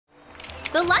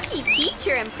The lucky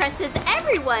teacher impresses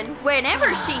everyone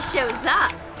whenever she shows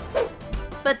up.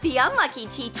 But the unlucky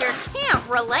teacher can't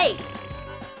relate.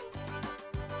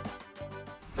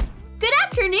 Good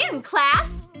afternoon,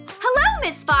 class. Hello,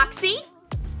 Miss Foxy.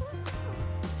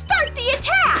 Start the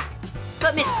attack!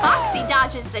 But Miss Foxy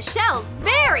dodges the shells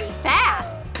very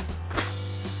fast.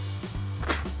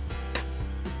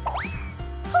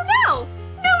 Oh no!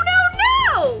 No, no,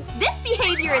 no! This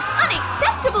behavior is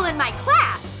unacceptable in my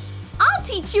class. I'll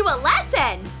teach you a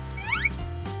lesson.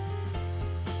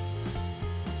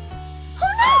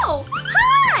 Oh no!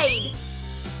 Hide!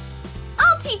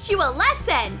 I'll teach you a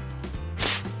lesson.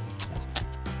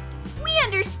 We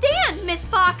understand, Miss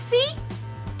Foxy.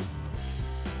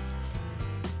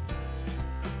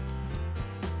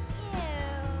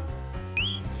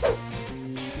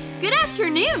 Good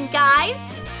afternoon, guys.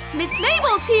 Miss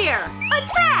Mabel's here.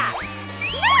 Attack!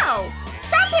 No!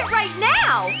 Stop it right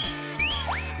now!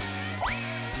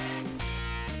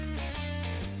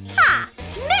 Ha!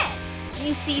 Missed! Do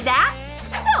you see that?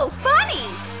 So funny!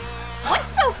 What's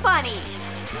so funny?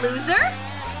 Loser?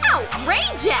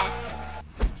 Outrageous!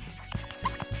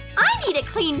 I need a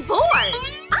clean board!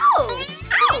 Oh!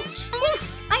 Ouch!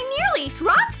 Oof! I nearly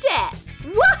dropped it!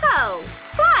 Whoa!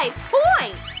 5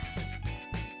 points!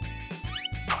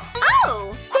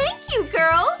 Oh! Thank you,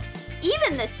 girls!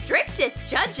 Even the strictest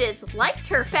judges liked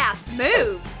her fast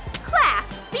moves. Class,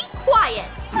 be quiet!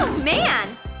 Oh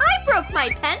man! I broke my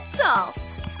pencil!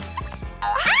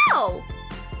 Ow!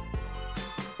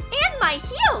 And my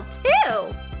heel,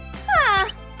 too! Huh,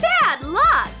 bad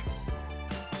luck!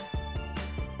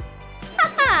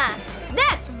 Haha,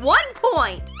 that's 1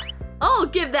 point! I'll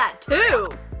give that 2!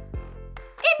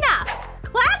 Enough!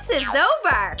 Class is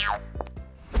over!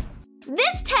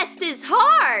 This test is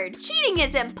hard! Cheating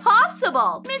is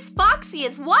impossible! Miss Foxy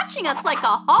is watching us like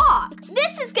a hawk!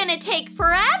 This is gonna take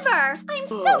forever! I'm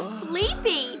so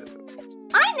sleepy!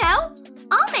 I know!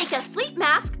 I'll make a sleep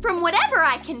mask from whatever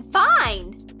I can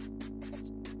find!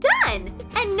 Done!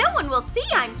 And no one will see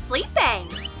I'm sleeping!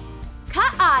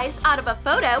 Cut eyes out of a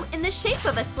photo in the shape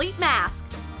of a sleep mask.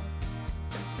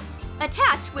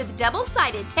 Attach with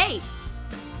double-sided tape.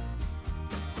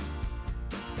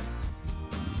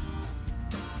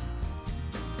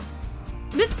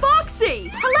 Miss Foxy!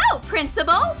 Hello,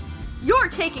 Principal! You're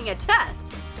taking a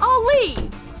test. I'll leave.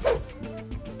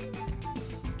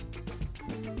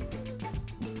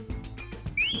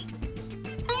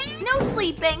 No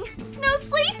sleeping! No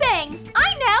sleeping!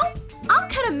 I know! I'll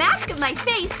cut a mask of my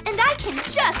face and I can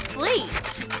just sleep.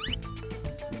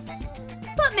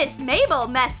 But Miss Mabel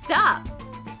messed up.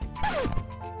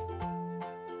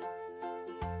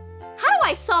 How do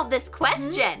I solve this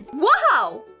question?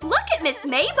 Whoa! Look at Miss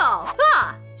Mabel!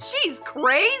 Huh! She's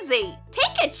crazy!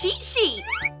 Take a cheat sheet!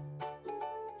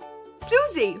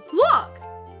 Susie, look!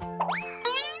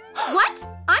 What?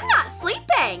 I'm not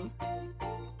sleeping!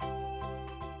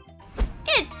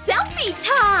 It's selfie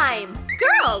time!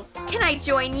 Girls, can I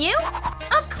join you?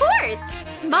 Of course!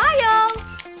 Smile!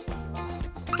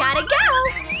 Gotta go!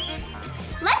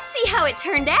 Let's see how it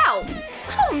turned out!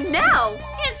 Oh no!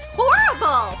 It's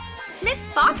horrible! Miss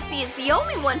Foxy is the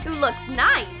only one who looks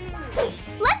nice!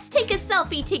 Let's take a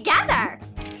selfie together!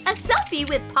 A selfie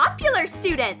with popular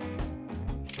students!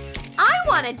 I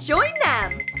want to join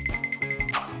them!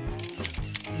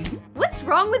 What's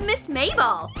wrong with Miss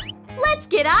Mabel? Let's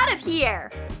get out of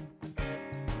here!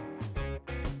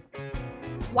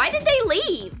 Why did they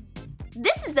leave?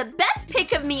 This is the best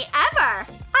pic of me ever!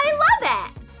 I love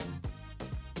it!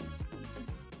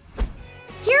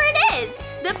 Here it is!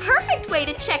 The perfect way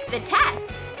to check the test!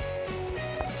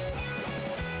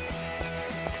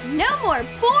 No more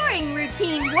boring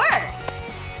routine work!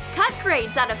 Cut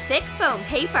grades out of thick foam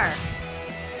paper.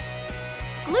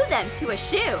 Glue them to a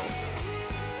shoe.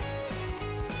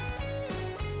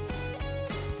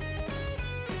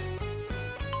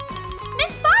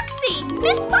 Miss Foxy!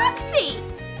 Miss Foxy!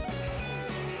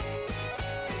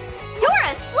 You're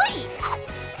asleep!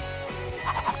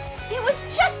 It was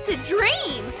just a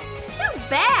dream! Too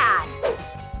bad!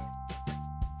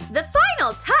 The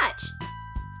final touch!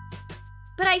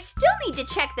 But I still need to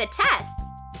check the tests.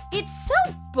 It's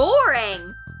so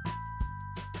boring!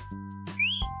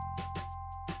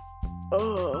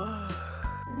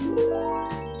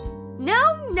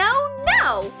 No, no,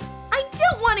 no! I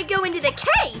don't want to go into the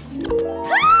case!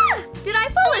 Ah! Did I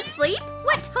fall asleep?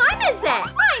 What time is it?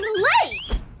 I'm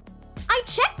late! I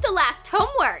checked the last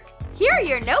homework. Here are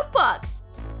your notebooks.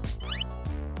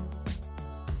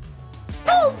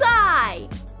 Bullseye!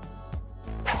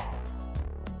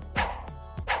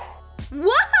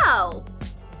 Whoa!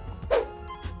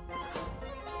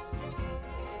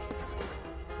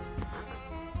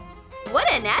 What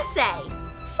an essay!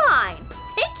 Fine,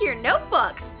 take your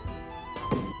notebooks.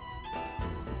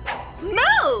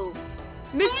 Move!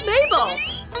 Miss Mabel!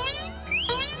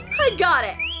 I got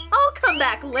it. I'll come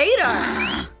back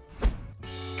later.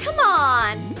 Come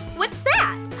on. What's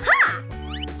that? Ha!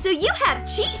 So you have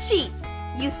cheat sheets.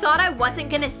 You thought I wasn't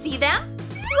gonna see them?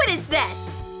 What is this?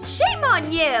 Shame on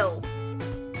you!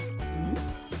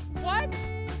 What?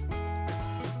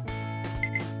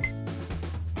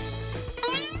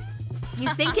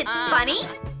 You think it's funny?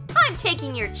 I'm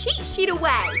taking your cheat sheet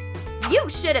away. You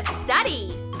should have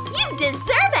studied. You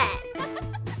deserve it!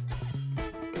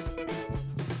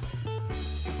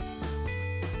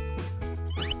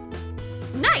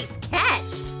 Nice catch!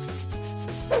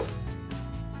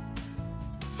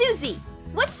 Susie,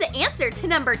 what's the answer to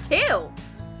number 2?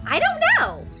 I don't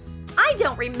know. I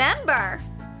don't remember.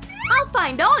 I'll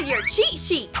find all your cheat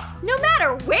sheets, no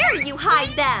matter where you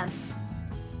hide them.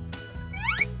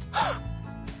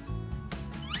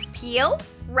 Peel,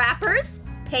 wrappers,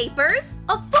 papers,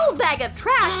 a full bag of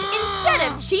trash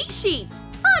instead of cheat sheets.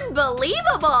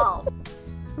 Unbelievable!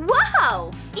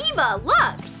 Whoa! Eva,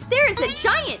 look! There is a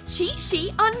giant cheat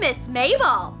sheet on Miss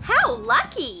Mabel. How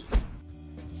lucky!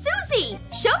 Susie,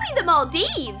 show me the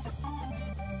Maldives.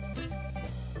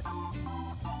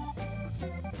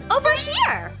 Over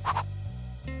here.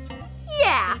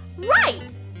 Yeah,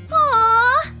 right.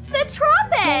 Aww, the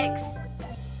tropics.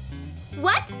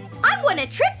 What? I want a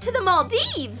trip to the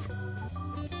Maldives.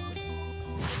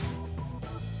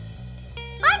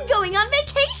 I'm going on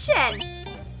vacation.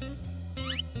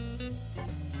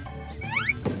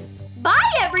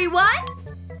 Bye, everyone!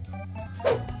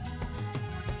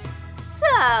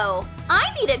 So,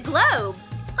 I need a globe.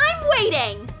 I'm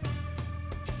waiting.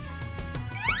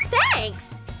 Thanks.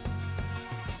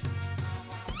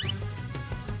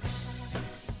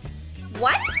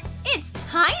 What? It's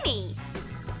tiny.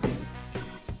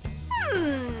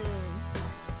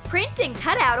 Print and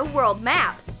cut out a world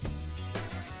map.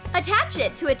 Attach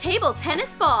it to a table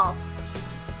tennis ball.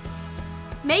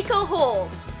 Make a hole.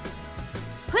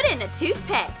 Put in a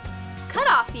toothpick. Cut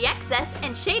off the excess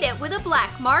and shade it with a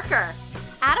black marker.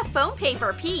 Add a foam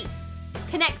paper piece.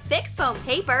 Connect thick foam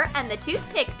paper and the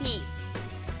toothpick piece.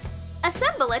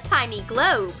 Assemble a tiny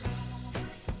globe.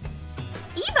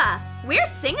 Eva,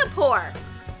 where's Singapore?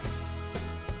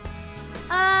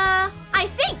 I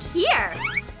think here.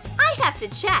 I have to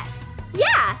check.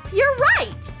 Yeah, you're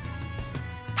right.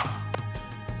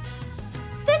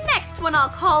 The next one I'll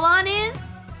call on is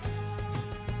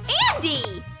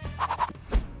Andy!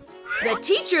 The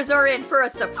teachers are in for a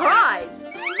surprise!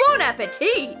 Bon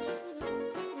appetit!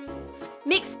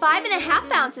 Mix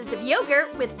 5½ ounces of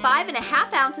yogurt with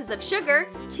 5½ ounces of sugar,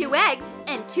 2 eggs,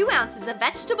 and 2 ounces of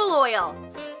vegetable oil.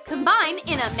 Combine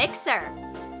in a mixer.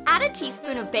 Add a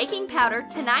teaspoon of baking powder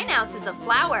to 9 ounces of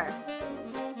flour.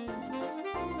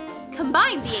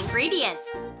 Combine the ingredients.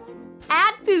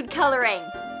 Add food coloring.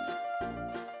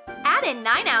 Add in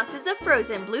 9 ounces of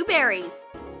frozen blueberries.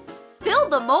 Fill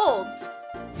the molds.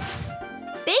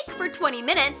 Bake for 20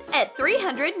 minutes at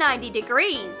 390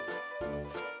 degrees.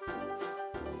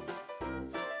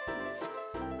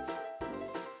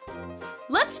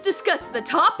 Let's discuss the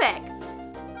topic.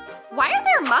 Why are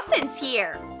there muffins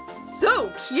here?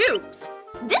 So cute!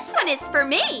 This one is for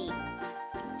me!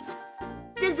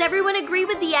 Does everyone agree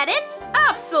with the edits?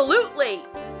 Absolutely!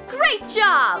 Great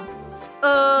job!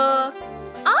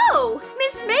 Oh,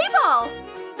 Miss Mabel!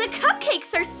 The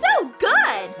cupcakes are so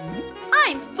good!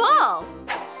 I'm full!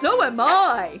 So am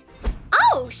I!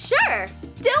 Oh, sure!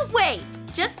 Don't wait!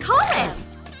 Just call him!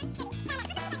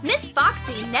 Miss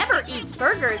Foxy never eats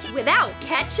burgers without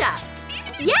ketchup.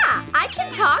 Yeah, I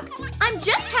can talk. I'm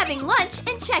just having lunch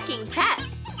and checking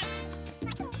tests.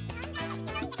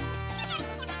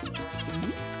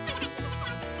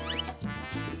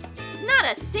 Not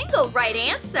a single right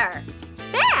answer.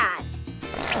 Bad.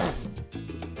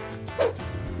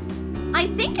 I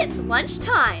think it's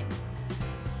lunchtime.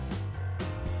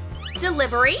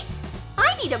 Delivery?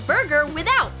 I need a burger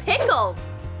without pickles.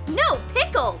 No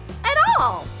pickles at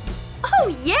all. Oh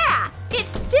yeah,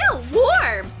 it's still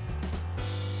warm.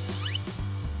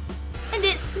 And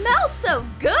it smells so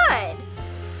good!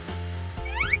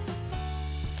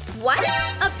 What?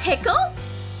 A pickle?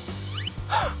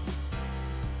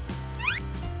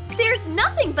 There's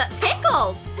nothing but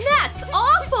pickles! That's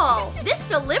awful! This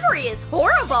delivery is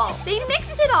horrible! They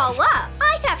mixed it all up!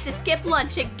 I have to skip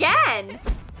lunch again!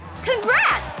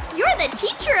 Congrats! You're the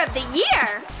teacher of the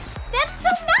year! That's so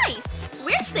nice!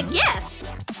 Where's the gift?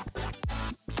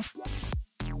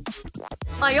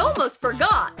 I almost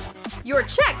forgot! Your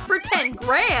check for 10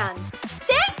 grand!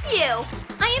 Thank you!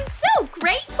 I am so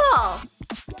grateful!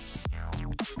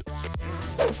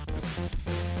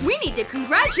 need to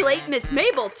congratulate Miss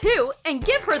Mabel too and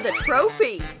give her the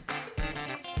trophy.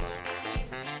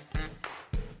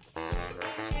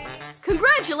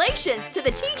 Congratulations to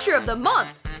the Teacher of the Month.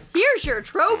 Here's your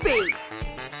trophy.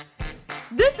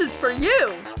 This is for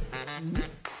you.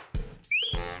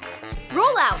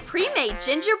 Roll out pre-made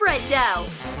gingerbread dough.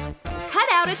 Cut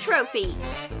out a trophy.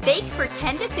 Bake for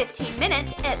 10 to 15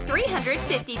 minutes at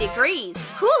 350 degrees.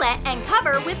 Cool it and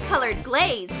cover with colored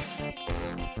glaze.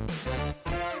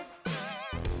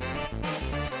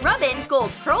 Rub in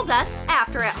gold pearl dust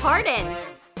after it hardens.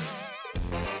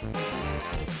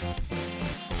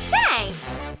 Thanks!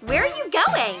 Where are you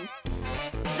going?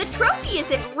 The trophy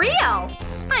isn't real!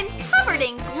 I'm covered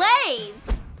in glaze!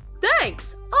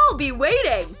 Thanks! I'll be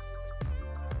waiting!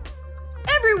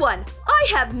 Everyone, I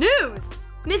have news!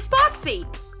 Miss Foxy,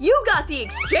 you got the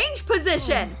exchange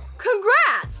position!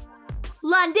 Congrats!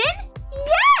 London?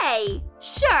 Yay!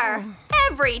 Sure,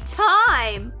 every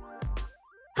time!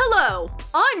 Hello,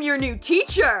 I'm your new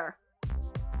teacher!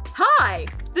 Hi,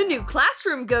 the new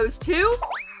classroom goes to…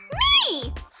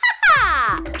 me!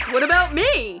 Ha! What about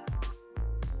me?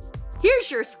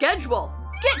 Here's your schedule.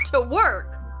 Get to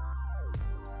work!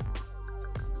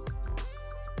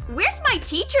 Where's my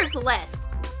teacher's list?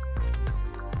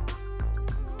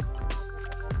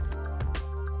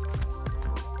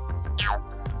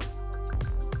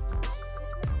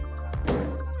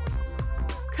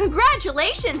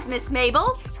 Congratulations, Miss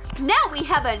Mabel! Now we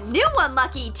have a new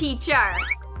unlucky teacher!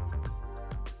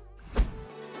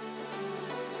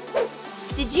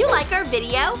 Did you like our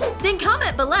video? Then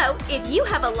comment below if you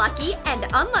have a lucky and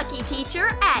unlucky teacher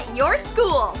at your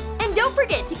school! And don't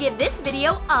forget to give this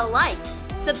video a like!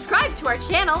 Subscribe to our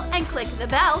channel and click the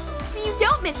bell so you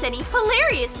don't miss any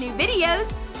hilarious new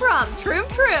videos from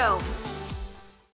Troom.